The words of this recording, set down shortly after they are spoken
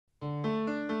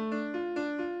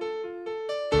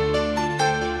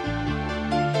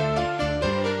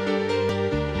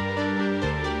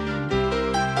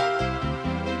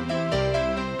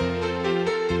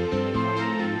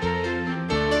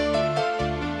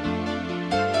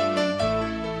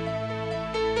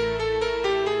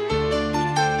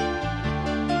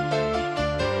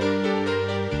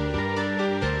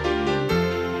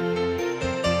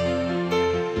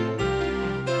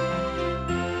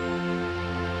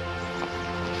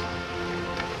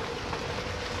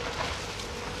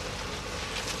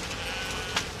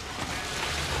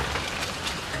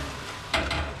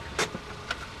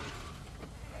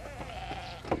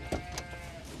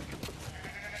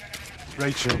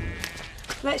Rachel.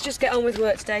 Let's just get on with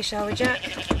work today, shall we, Jack?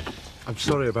 I'm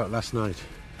sorry about last night.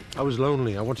 I was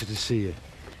lonely. I wanted to see you.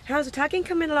 How's the tagging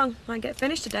coming along? Might get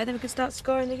finished today, then we can start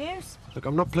scoring the gears. Look,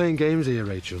 I'm not playing games here,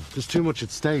 Rachel. There's too much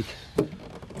at stake.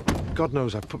 God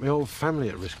knows I've put my whole family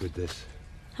at risk with this.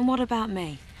 And what about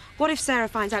me? What if Sarah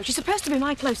finds out? She's supposed to be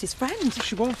my closest friend.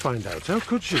 She won't find out. How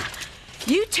could she?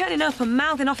 You turning up and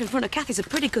mouthing off in front of Kathy's a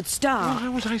pretty good start. Well,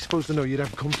 how was I supposed to know you'd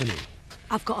have company?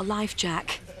 I've got a life,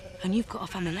 Jack. And you've got a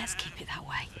family. Let's keep it that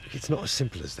way. It's not as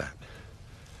simple as that.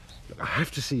 Look, I have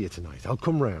to see you tonight. I'll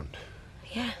come round.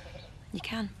 Yeah, you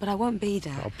can, but I won't be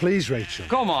there. Oh, please, Rachel.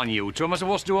 Come on, you two. Am I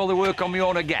supposed to do all the work on my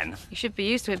own again? You should be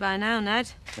used to it by now,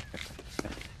 Ned.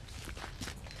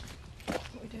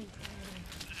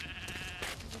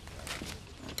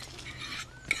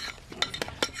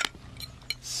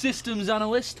 Systems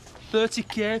analyst,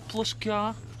 30k plus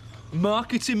car.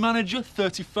 Marketing manager,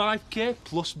 35k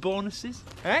plus bonuses.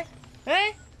 Eh?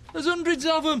 Eh? There's hundreds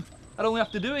of them. I'd only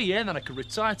have to do a year and then I could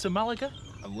retire to Malaga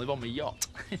and live on my yacht.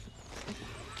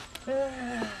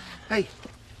 Hey,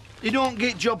 you don't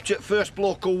get jobs at first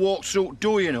bloke who walks out,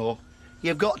 do you know?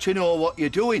 You've got to know what you're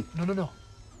doing. No.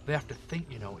 They have to think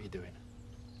you know what you're doing.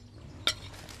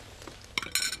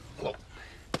 Look,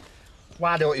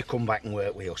 why don't you come back and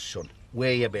work with us, son?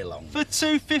 Where you belong. For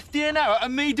 $2.50 an hour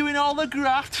and me doing all the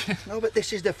graft? No, but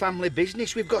this is the family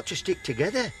business. We've got to stick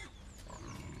together.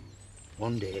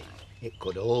 One day, it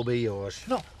could all be yours.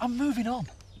 No, I'm moving on.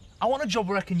 I want a job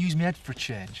where I can use my head for a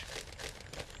change.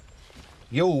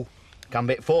 You can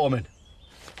be foreman.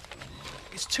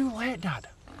 It's too late, Dad.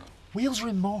 Wheels are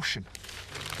in motion.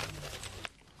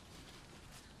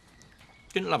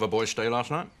 Didn't Loverboy stay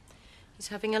last night? He's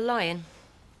having a lie-in.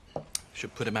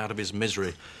 Should put him out of his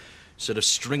misery, instead of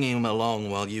stringing him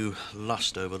along while you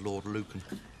lust over Lord Lucan.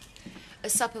 A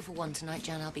supper for one tonight,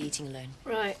 Jan. I'll be eating alone.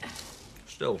 Right.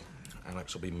 Still,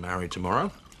 Alex will be married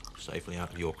tomorrow, safely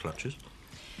out of your clutches.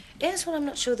 Yes, well, I'm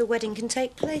not sure the wedding can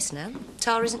take place now.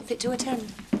 Tara isn't fit to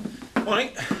attend.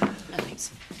 Morning. Oh,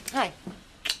 thanks. Hi.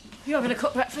 You having a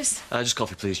cut breakfast? Just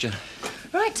coffee, please, Jen.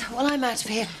 Right, well, I'm out of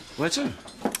here. Where to?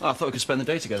 Oh, I thought we could spend the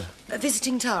day together.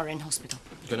 Visiting Tara in hospital.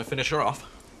 Going to finish her off?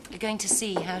 You're going to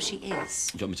see how she is.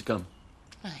 Do you want me to come?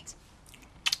 Right.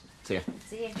 See ya.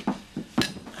 See you.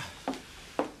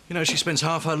 You know, she spends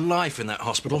half her life in that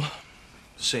hospital,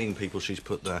 seeing people she's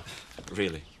put there.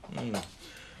 Really.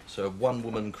 So,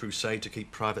 one-woman crusade to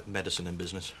keep private medicine in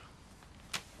business.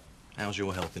 How's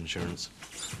your health insurance?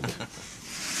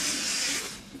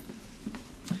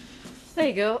 There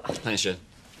you go. Thanks, Jen.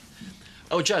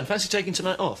 Oh, Jan, fancy taking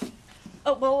tonight off?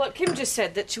 Oh, well, Kim just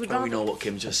said that she would rather... we know what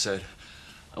Kim just said.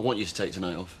 I want you to take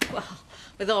tonight off. Well,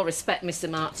 with all respect, Mr.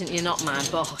 Martin, you're not my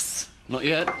boss. Not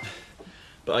yet.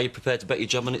 But are you prepared to bet your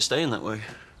job on it staying that way?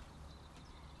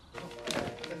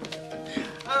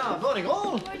 Ah, morning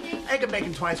all. Morning. Egg and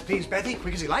bacon twice, please, Betty.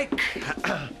 Quick as you like.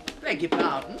 Beg your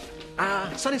pardon?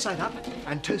 Sunny side up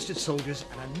and toasted soldiers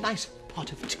and a nice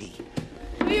pot of tea.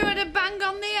 Were you at a bang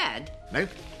on the head? Nope.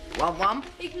 Want one?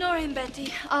 Ignore him,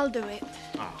 Betty. I'll do it.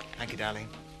 Oh, thank you, darling.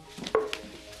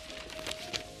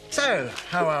 So,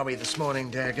 how are we this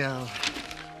morning, dear girl?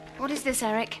 What is this,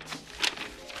 Eric?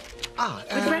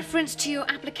 With reference to your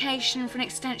application for an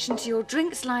extension to your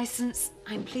drinks licence,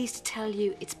 I'm pleased to tell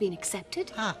you it's been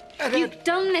accepted. You've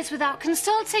done this without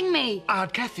consulting me.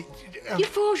 Kathy... you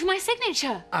forged my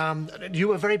signature. You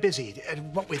were very busy.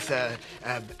 What with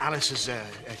Alice has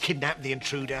kidnapped the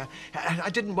intruder. I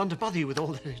didn't want to bother you with all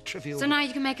the trivial... So now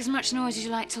you can make as much noise as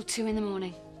you like till 2 in the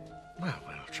morning. Well,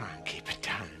 we'll try and keep it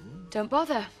down. Don't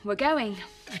bother. We're going.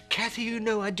 Kathy, you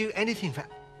know I'd do anything for...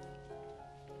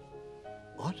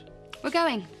 What? We're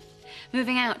going.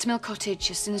 Moving out to Mill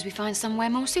Cottage as soon as we find somewhere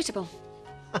more suitable.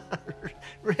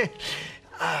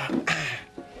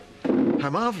 How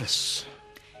marvellous.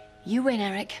 You win,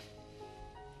 Eric.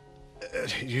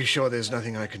 You sure there's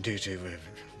nothing I can do to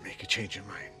make you change your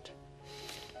mind?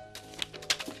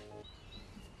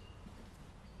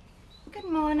 Good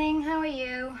morning. How are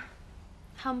you?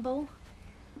 Humble.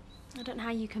 I don't know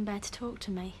how you can bear to talk to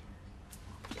me.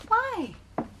 Why?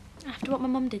 After what my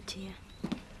mum did to you.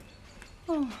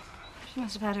 Oh, she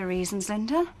must have had her reasons,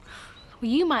 Linda. Well,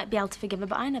 you might be able to forgive her,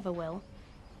 but I never will.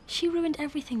 She ruined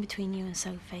everything between you and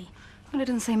Sophie. Well, it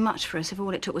doesn't say much for us if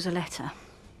all it took was a letter.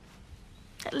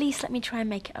 At least let me try and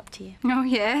make it up to you. Oh,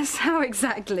 yes? How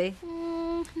exactly?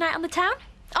 Night on the town?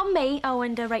 On me. Oh,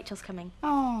 and Rachel's coming.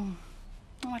 Oh,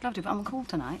 I'd love to, but I'm on call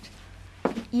tonight.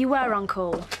 You were on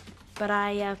call, but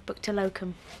I booked a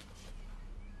locum.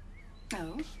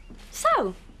 Oh?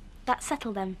 So, that's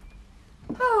settled then.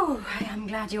 Oh, I am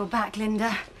glad you're back,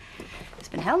 Linda. It's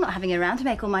been hell not having you around to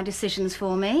make all my decisions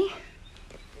for me.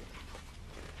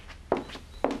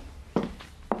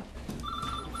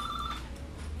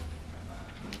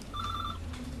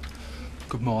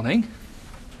 Good morning.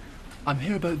 I'm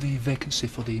here about the vacancy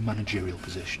for the managerial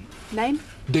position. Name?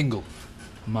 Dingle.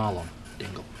 Marlon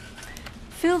Dingle.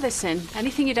 Fill this in.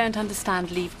 Anything you don't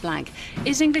understand, leave blank.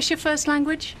 Is English your first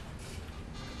language?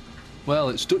 Well,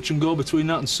 it's touch and go between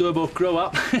that and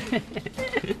Serbo-Croat.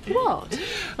 What?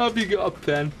 Have you got a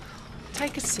pen?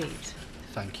 Take a seat.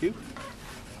 Thank you.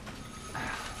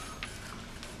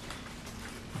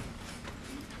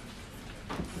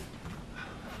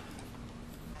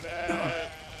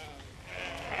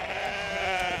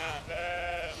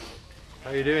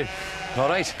 How you doing? All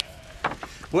right.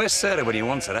 Where's Sarah when you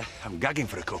want her? I'm gagging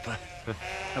for a cuppa.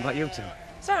 How about you two?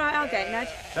 It's all right, I'll get it, Ned.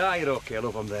 Ah, you're okay.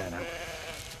 Look, I'm there now.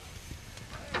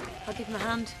 I'll give him a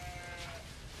hand.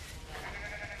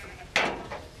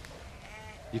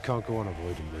 You can't go on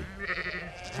avoiding me.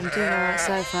 I'm doing all right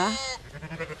so far.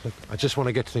 Look, I just want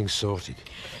to get things sorted.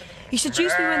 You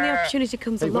seduce me when the opportunity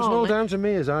comes It along. wasn't all down to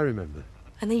me, as I remember.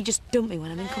 And then you just dump me when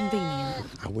I'm inconvenient.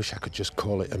 I wish I could just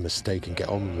call it a mistake and get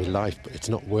on with my life, but it's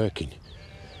not working.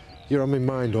 You're on my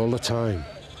mind all the time.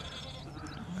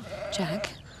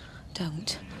 Jack,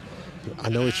 don't. I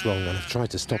know it's wrong, and I've tried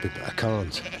to stop it, but I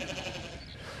can't.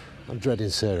 I'm dreading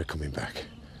Sarah coming back.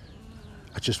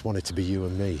 I just want it to be you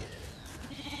and me.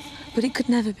 But it could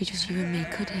never be just you and me,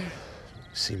 could it?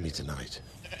 See me tonight.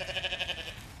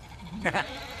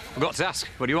 Forgot to ask.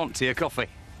 What do you want? Tea or coffee?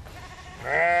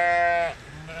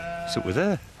 Sit with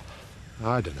her.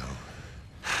 I don't know.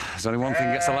 There's only one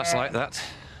thing gets a lass like that.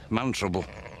 Man trouble.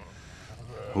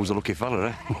 Who's a lucky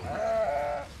fella,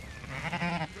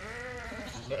 eh?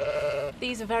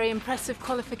 These are very impressive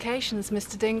qualifications,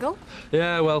 Mr. Dingle.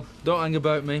 Yeah, well, don't hang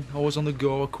about me. Always on the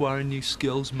go, acquiring new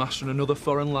skills, mastering another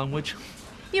foreign language.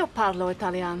 Io parlo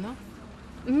italiano.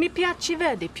 Mi piace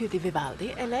vedi più di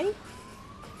Vivaldi, e lei?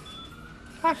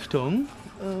 Achtung,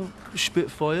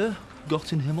 Spitfire,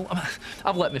 Gott in Himmel.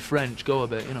 I've let my French go a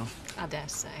bit, you know. I dare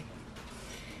say.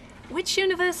 Which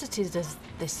university does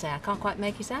this say? I can't quite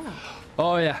make it out.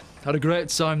 Oh, yeah. Had a great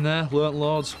time there. Learnt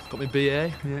loads. Got my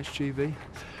BA, my HGV.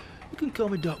 You can call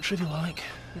me doctor if you like.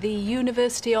 The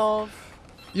University of...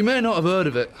 You may not have heard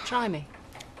of it. Try me.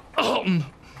 Houghton.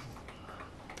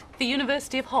 The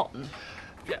University of Houghton?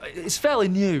 Yeah, it's fairly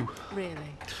new. Really?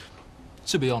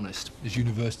 To be honest, as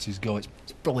universities go, it's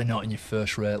probably not in your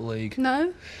first-rate league.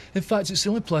 No? In fact, it's the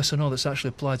only place I know that's actually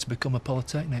applied to become a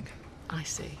polytechnic. I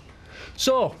see.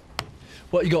 So,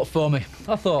 what you got for me?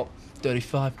 I thought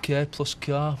 35k plus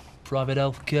car, private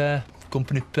healthcare,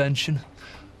 company pension,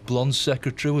 blonde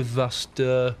secretary with vast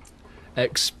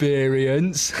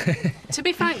experience. To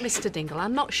be frank, Mr. Dingle,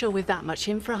 I'm not sure we've that much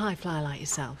in for a high flyer like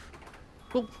yourself.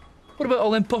 Well, what about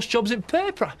all them posh jobs in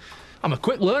paper? I'm a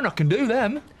quick learner, I can do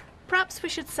them. Perhaps we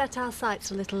should set our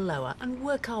sights a little lower and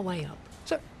work our way up.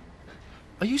 So,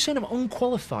 are you saying I'm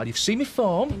unqualified? You've seen me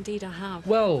form? Indeed I have.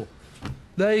 Well,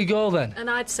 there you go then. And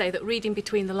I'd say that reading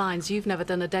between the lines, you've never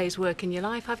done a day's work in your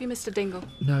life, have you, Mr. Dingle?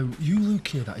 Now, you look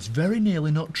here, that is very nearly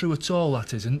not true at all,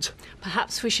 that isn't.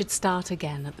 Perhaps we should start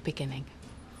again at the beginning.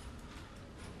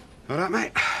 All right,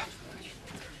 mate.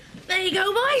 There you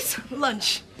go, boys.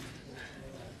 Lunch.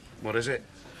 What is it?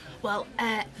 Well,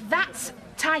 that's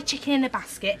Thai chicken in a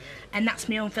basket, and that's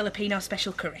my own Filipino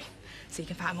special curry. So you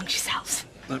can fight amongst yourselves.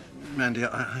 Mandy,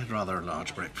 I'd rather a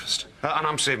large breakfast. And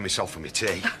I'm saving myself for my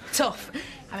tea. Tough.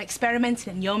 I'm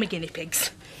experimenting and you're my guinea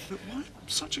pigs. But why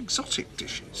such exotic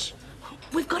dishes?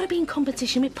 We've got to be in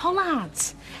competition with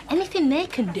pollards. Anything they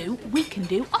can do, we can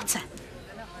do otter.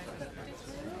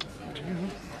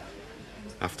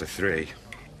 After 3.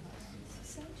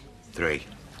 3.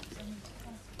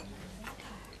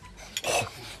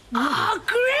 Oh,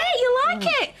 great! You like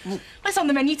it? What's on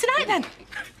the menu tonight, then?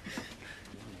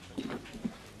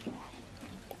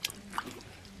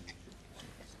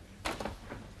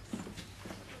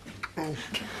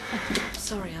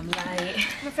 Sorry I'm late.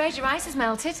 I'm afraid your ice has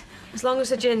melted. As long as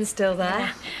the gin's still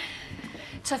there.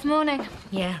 Tough morning.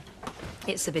 Yeah,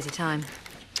 it's a busy time.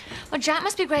 Well, Jack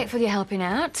must be grateful you're helping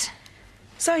out.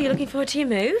 So, you're looking forward to your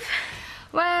move?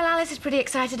 Well, Alice is pretty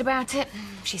excited about it.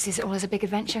 She sees it all as a big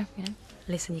adventure, you know.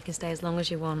 Listen, you can stay as long as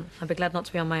you want. I'd be glad not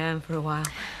to be on my own for a while.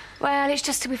 Well, it's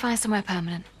just till we find somewhere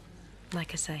permanent.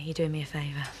 Like I say, you're doing me a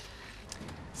favour.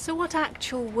 So what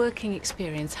actual working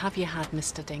experience have you had,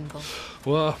 Mr. Dingle?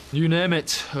 Well, you name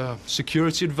it.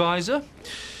 Security advisor.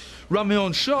 Ran my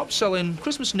own shop selling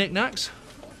Christmas knickknacks.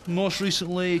 Most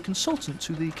recently, consultant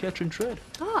to the catering trade.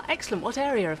 Ah, excellent. What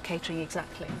area of catering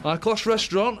exactly? High-class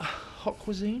restaurant, hot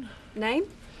cuisine. Name?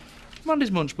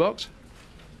 Mandy's Munchbox.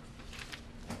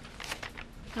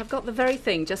 I've got the very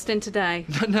thing just in today.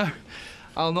 No,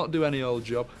 I'll not do any old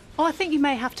job. Oh, I think you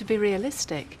may have to be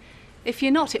realistic. If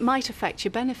you're not, it might affect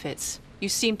your benefits. You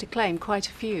seem to claim quite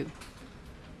a few.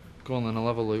 Go on then, I'll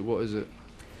have a look. What is it?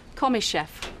 Commis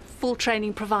chef. Full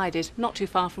training provided, not too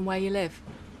far from where you live.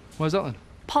 Where's that then?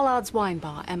 Pollard's Wine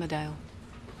Bar, Emmerdale.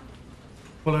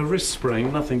 Well, her wrist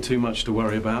sprain, nothing too much to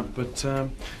worry about, but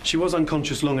she was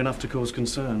unconscious long enough to cause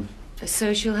concern.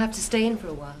 So she'll have to stay in for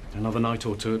a while? Another night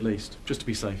or two at least, just to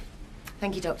be safe.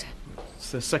 Thank you, Doctor.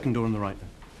 It's the second door on the right then.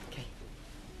 OK.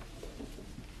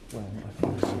 Well, I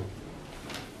think so.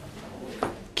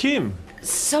 Kim!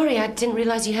 Sorry, I didn't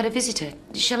realise you had a visitor.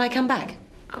 Shall I come back?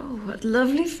 Oh, what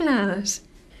lovely flowers.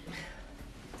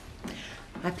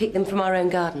 I picked them from our own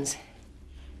gardens.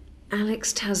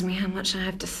 Alex tells me how much I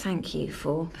have to thank you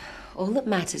for. All that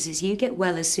matters is you get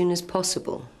well as soon as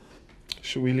possible.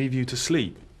 Shall we leave you to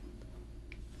sleep?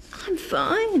 I'm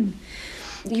fine.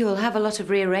 You'll have a lot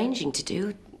of rearranging to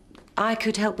do. I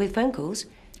could help with phone calls.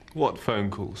 What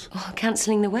phone calls? Oh,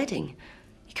 cancelling the wedding.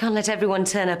 You can't let everyone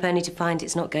turn up only to find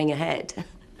it's not going ahead.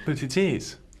 But it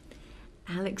is.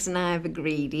 Alex and I have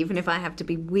agreed, even if I have to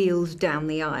be wheeled down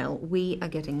the aisle, we are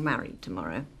getting married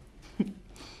tomorrow.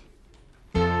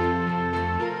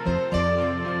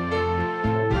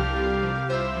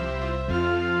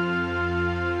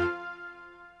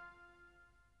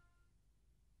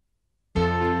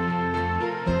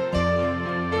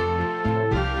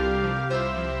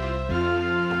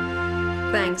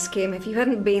 Thanks, Kim. If you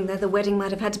hadn't been there, the wedding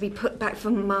might have had to be put back for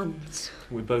months.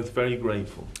 We're both very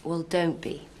grateful. Well, don't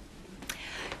be.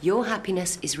 Your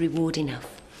happiness is reward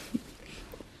enough.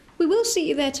 We will see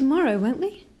you there tomorrow, won't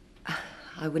we?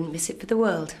 I wouldn't miss it for the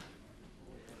world.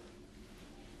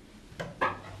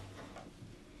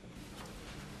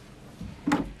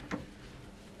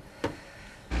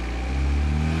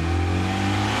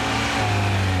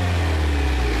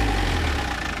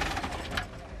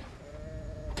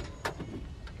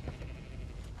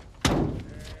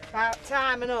 About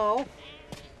time and all.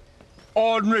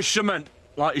 Ordinary cement,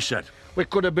 like you said. We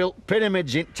could have built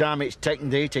pyramids in time it's taken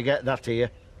thee to get that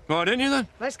here. Why didn't you then?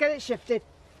 Let's get it shifted.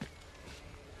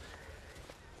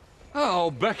 Oh,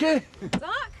 Becky.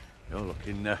 Zach? You're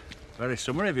looking very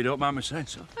summery, if you don't mind me saying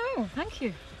so. Oh, thank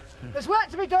you. There's work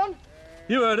to be done.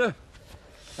 You heard her.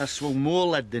 That's swung more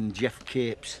lead than Jeff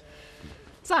Capes.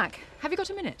 Zach, have you got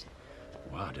a minute?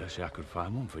 Well, I dare say I could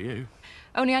find one for you.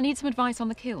 Only I need some advice on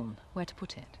the kiln, where to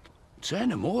put it. Say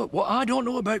no more. What I don't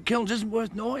know about kilns isn't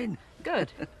worth knowing.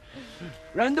 Good.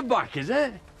 Round the back, is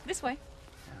it? This way.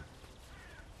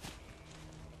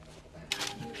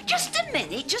 Just a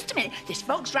minute, just a minute. This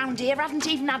folks round here haven't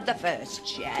even had the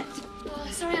first yet. Oh,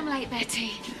 sorry I'm late,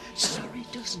 Betty. Sorry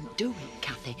doesn't do it,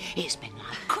 Kathy. It's been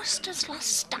like Custer's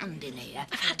last stand in here.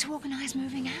 I've had to organise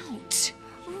moving out.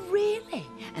 Really?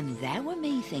 And there were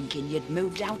me thinking you'd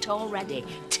moved out already.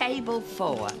 Table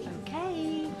 4.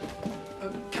 OK.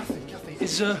 Kathy.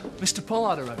 Is Mr.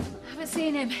 Pollard around? I haven't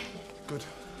seen him. Good.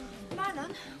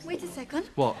 Marlon, wait a second.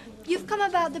 What? You've come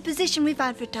about the position we've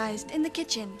advertised in the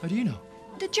kitchen. How do you know?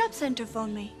 The job centre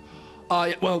phoned me.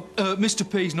 Yeah, well, Mr.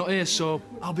 P's not here, so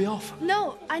I'll be off.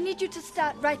 No, I need you to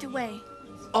start right away.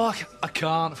 Oh, I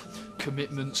can't.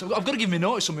 Commitments. I've got to give me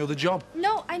notice on my other job.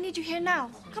 No, I need you here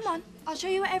now. Come on, I'll show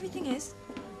you where everything is.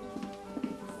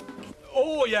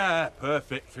 Oh, yeah.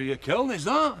 Perfect for your kiln, is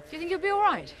that? Do you think you'll be all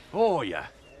right? Oh, yeah.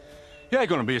 Yeah,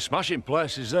 going to be a smashing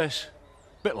place, is this?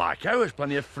 Bit like ours,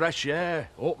 plenty of fresh air,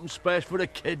 open space for the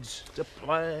kids to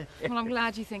play. Well, I'm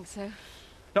glad you think so.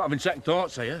 Not having second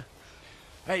thoughts, are you?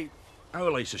 Hey,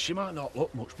 our Lisa, she might not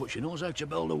look much, but she knows how to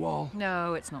build a wall.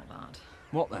 No, it's not that.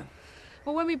 What then?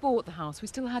 Well, when we bought the house, we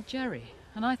still had Jerry,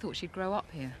 and I thought she'd grow up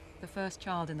here. The first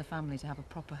child in the family to have a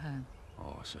proper home.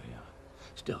 Oh, I see, yeah.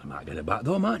 Still, you might get it back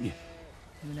though, mightn't you?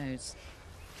 Who knows?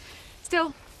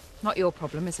 Still, not your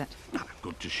problem, is it?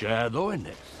 Good to share, though, isn't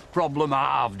it? Problem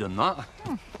I've done that.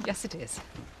 Yes, it is.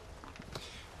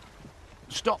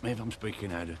 Stop me if I'm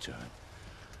speaking out of turn.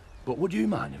 But would you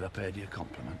mind if I paid you a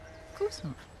compliment? Of course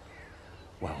not.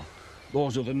 Well,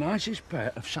 those are the nicest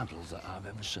pair of sandals that I've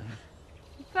ever seen.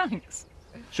 Thanks.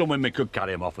 Some women could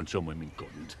carry them off and some women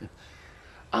couldn't.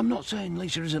 I'm not saying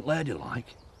Lisa isn't ladylike.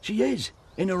 She is,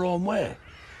 in her own way.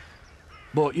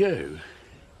 But you're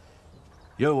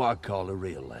what I'd call a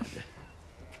real lady.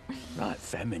 Right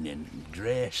feminine and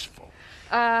graceful.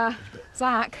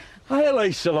 Zach. Hi,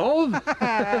 Lisa, love.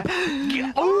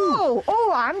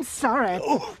 Oh, I'm sorry.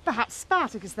 Oh. Perhaps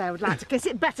Spartacus there would like to kiss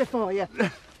it better for you.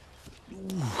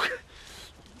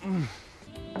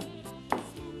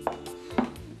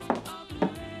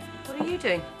 What are you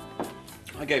doing?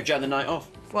 I gave Jan the night off.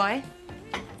 Why?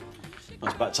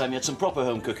 It's about time you had some proper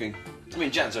home cooking. I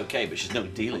mean, Jan's okay, but she's no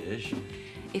deal, is she?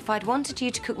 If I'd wanted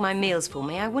you to cook my meals for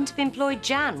me, I wouldn't have employed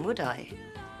Jan, would I?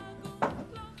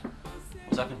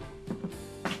 What's happened?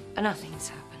 Nothing's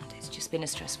happened. It's just been a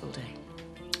stressful day.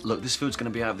 Look, this food's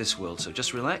going to be out of this world, so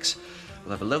just relax.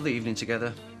 We'll have a lovely evening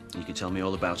together, and you can tell me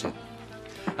all about it.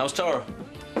 How's Tara?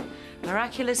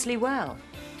 Miraculously well.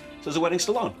 So is the wedding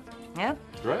still on? Yeah?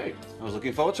 Great. I was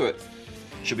looking forward to it.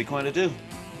 Should be quite a do.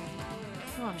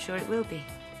 Oh, I'm sure it will be.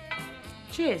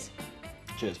 Cheers.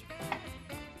 Cheers.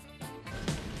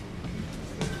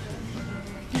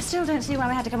 I still don't see why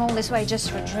we had to come all this way just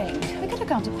for a drink. We could have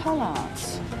gone to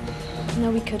Pollard's. No,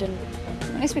 we couldn't.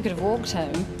 At least we could have walked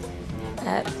home.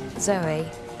 Zoe.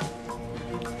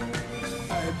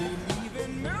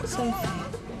 Sophie.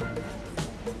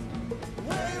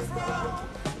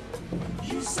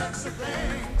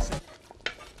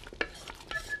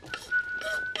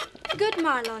 Good,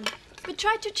 Marlon. But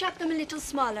try to chop them a little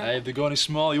smaller. Hey, if they go any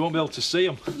small, you won't be able to see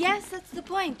them. Yes, that's the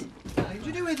point. Did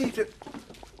you do anything to...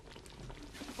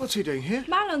 What's he doing here?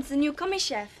 Marlon's the new commis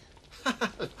chef.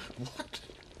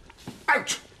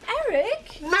 Out!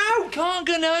 Eric? No! Can't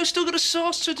go now, still got a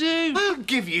sauce to do. I'll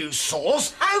give you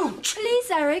sauce. Out! Please,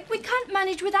 Eric, we can't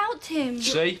manage without him.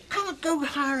 See? Can't go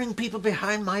hiring people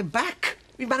behind my back.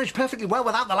 We managed perfectly well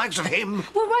without the likes of him.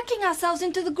 We're working ourselves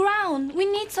into the ground. We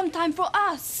need some time for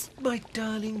us. My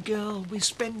darling girl, we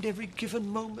spend every given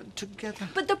moment together.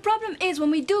 But the problem is,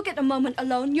 when we do get a moment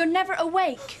alone, you're never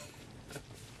awake.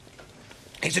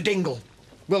 It's a dingle.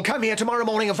 We'll come here tomorrow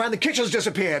morning and find the kitchen's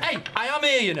disappeared. Hey, I am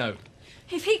here, you know.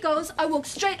 If he goes, I walk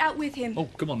straight out with him. Oh,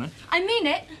 come on, then. I mean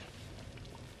it.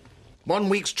 1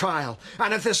 week's trial,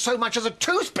 and if there's so much as a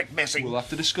toothpick missing... We'll have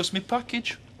to discuss my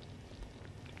package.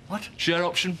 What? Share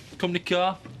option, company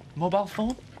car, mobile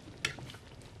phone.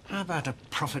 How about a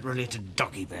profit-related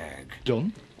doggy bag?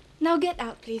 Done. Now get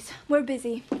out, please. We're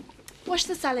busy. Wash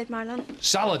the salad, Marlon.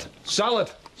 Salad,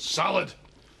 salad, salad.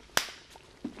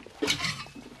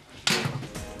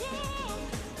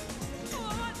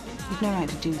 You've no right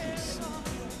to do this.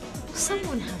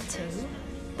 Someone had to.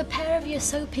 The pair of you are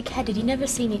so pig-headed, you've never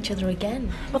seen each other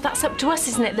again. Well, that's up to us,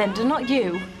 isn't it, Linda, not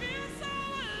you?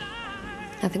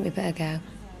 I think we better go.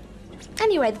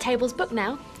 Anyway, the table's booked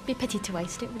now. Be a pity to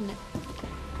waste it, wouldn't it?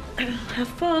 Have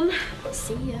fun.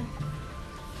 See ya.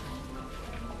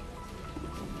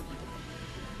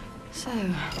 So,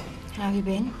 how have you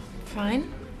been?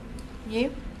 Fine.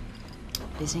 You?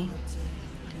 Busy.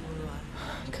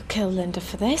 Could kill Linda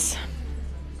for this.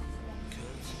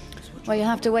 Well, you'll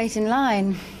have to wait in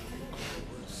line.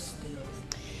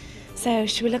 So,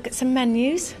 should we look at some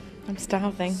menus? I'm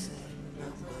starving.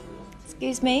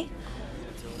 Excuse me?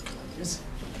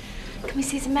 Can we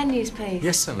see some menus, please?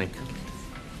 Yes, certainly.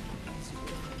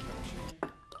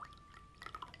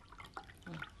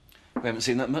 We haven't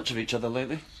seen that much of each other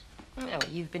lately. Oh,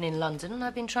 you've been in London and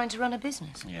I've been trying to run a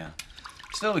business. Yeah.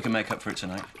 Still, we can make up for it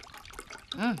tonight.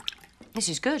 This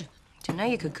is good. Didn't know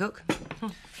you could cook.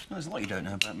 Well, there's a lot you don't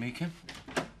know about me, Kim.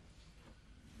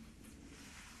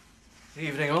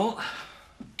 Evening, all.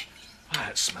 Ah,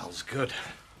 it smells good.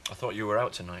 I thought you were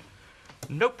out tonight.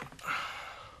 Nope.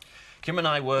 Kim and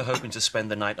I were hoping to spend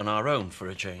the night on our own for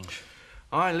a change.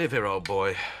 I live here, old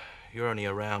boy. You're only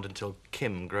around until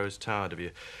Kim grows tired of you.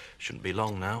 Shouldn't be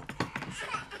long now.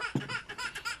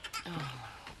 Oh,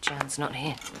 Jan's not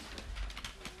here.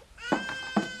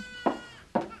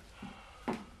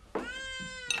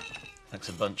 Thanks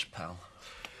a bunch, pal.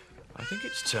 I think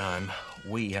it's time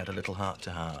we had a little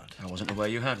heart-to-heart. I wasn't aware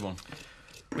you had one.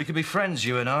 We could be friends,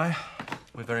 you and I.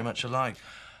 We're very much alike.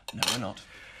 No, we're not.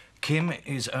 Kim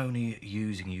is only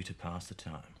using you to pass the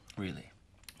time. Really?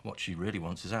 What she really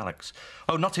wants is Alex.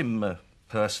 Oh, not him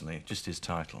personally, just his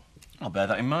title. I'll bear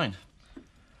that in mind.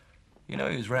 You know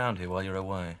he was round here while you're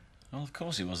away. Well, of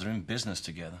course he was. They're in business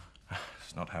together.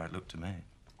 It's not how it looked to me.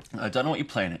 I don't know what you're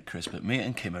playing at, Chris, but me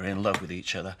and Kim are in love with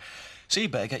each other. So you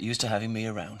better get used to having me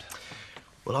around.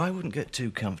 Well, I wouldn't get too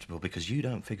comfortable because you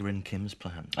don't figure in Kim's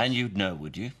plans. And you'd know,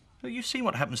 would you? Well, you've seen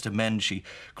what happens to men she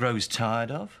grows tired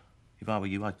of. If I were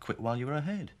you, I'd quit while you were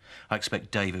ahead. I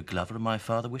expect David Glover and my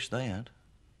father wish they had.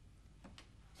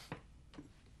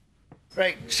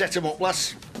 Right, set him up,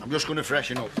 lass. I'm just going to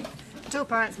freshen up. 2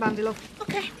 pints, Mandy, love.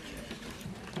 OK.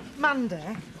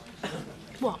 Mandy,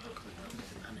 What?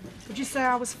 would you say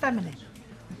I was feminine?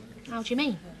 How do you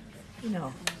mean? You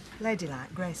know,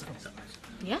 ladylike, graceful.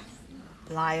 Yeah?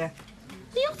 Liar.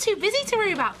 You're too busy to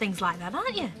worry about things like that,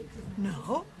 aren't you?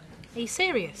 No. Are you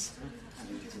serious?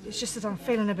 It's just that I'm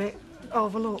feeling a bit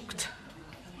overlooked.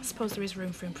 I suppose there is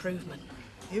room for improvement.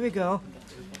 Here we go.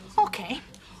 OK.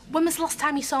 When was the last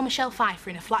time you saw Michelle Pfeiffer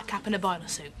in a flat cap and a boiler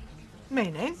suit?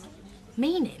 Meaning?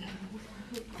 Meaning?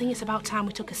 I think it's about time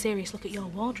we took a serious look at your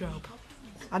wardrobe.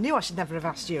 I knew I should never have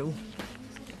asked you.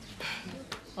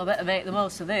 Well, better make the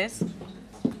most of this.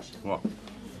 What?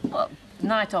 Well,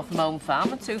 Night off from home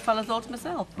farm and two fellas thought to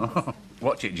myself.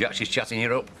 Watch it, Jack. She's chatting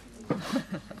you up.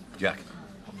 Jack.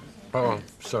 Oh,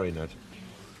 sorry, Ned.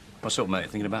 What's up, mate?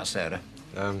 Thinking about Sarah?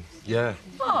 Yeah.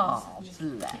 Oh,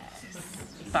 bless.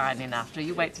 Fine enough.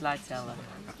 You wait till I tell her.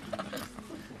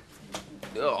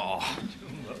 Oh.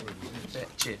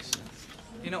 Cheers.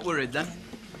 You're not worried, then?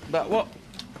 About what?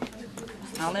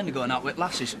 I'll end up going out with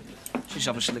lasses. She's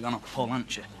obviously gone off Paul,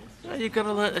 hasn't she? Well, you've got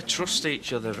to learn to trust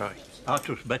each other, Roy. I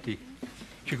trust Betty.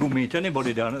 She could meet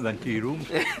anybody down at them tea rooms.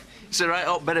 It's a right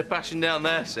hot bit of passion down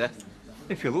there, sir.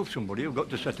 If you love somebody, you've got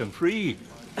to set them free.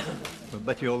 But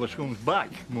Betty always comes back,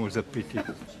 more's a pity.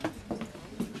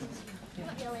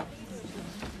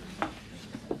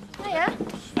 Hiya.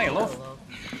 Hey, love.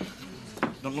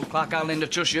 Don't look like I'll end up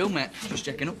trust you, mate. Just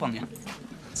checking up on you.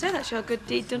 So that's your good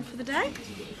deed done for the day?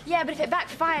 Yeah, but if it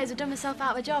backfires, I've done myself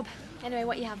out of a job. Anyway,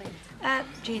 what are you having?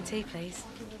 G&T, please.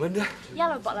 Linda?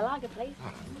 Yellow bottle of lager, please.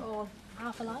 Or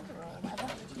half a lager or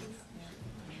whatever.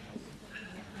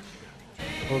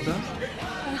 Hold on.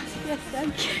 Yes,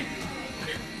 thank you.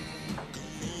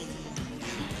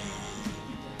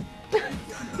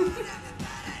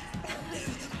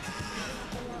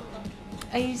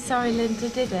 Are you sorry Linda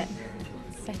did it?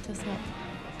 Set us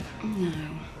up? No.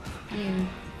 You.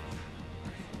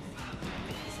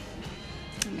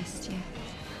 I missed you.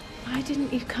 Why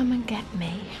didn't you come and get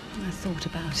me? I thought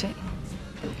about it.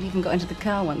 I even got into the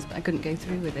car once, but I couldn't go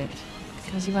through with it.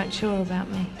 Because you weren't sure about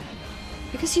me.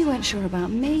 Because you weren't sure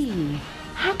about me.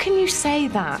 How can you say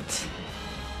that?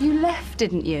 You left,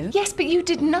 didn't you? Yes, but you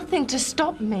did nothing to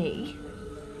stop me.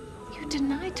 You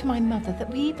denied to my mother that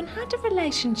we even had a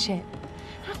relationship.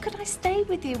 How could I stay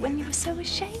with you when you were so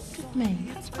ashamed of me?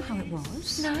 That's not how it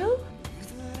was. No?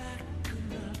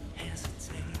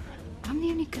 I'm the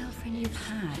only girlfriend you've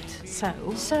had. So?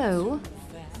 So,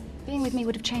 being with me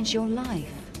would have changed your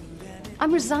life.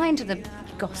 I'm resigned to the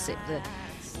gossip, the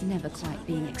never quite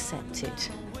being accepted.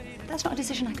 That's not a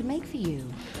decision I could make for you.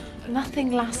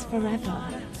 Nothing lasts forever.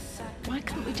 Why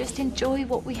couldn't we just enjoy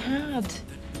what we had?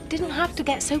 Didn't have to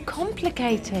get so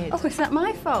complicated. Oh, is that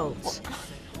my fault?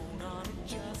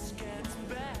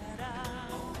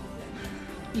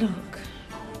 Look,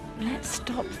 let's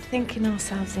stop thinking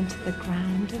ourselves into the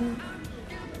ground and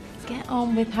get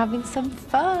on with having some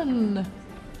fun.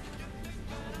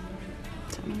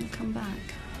 Don't mean to come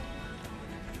back.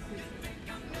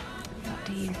 What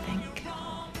do you think?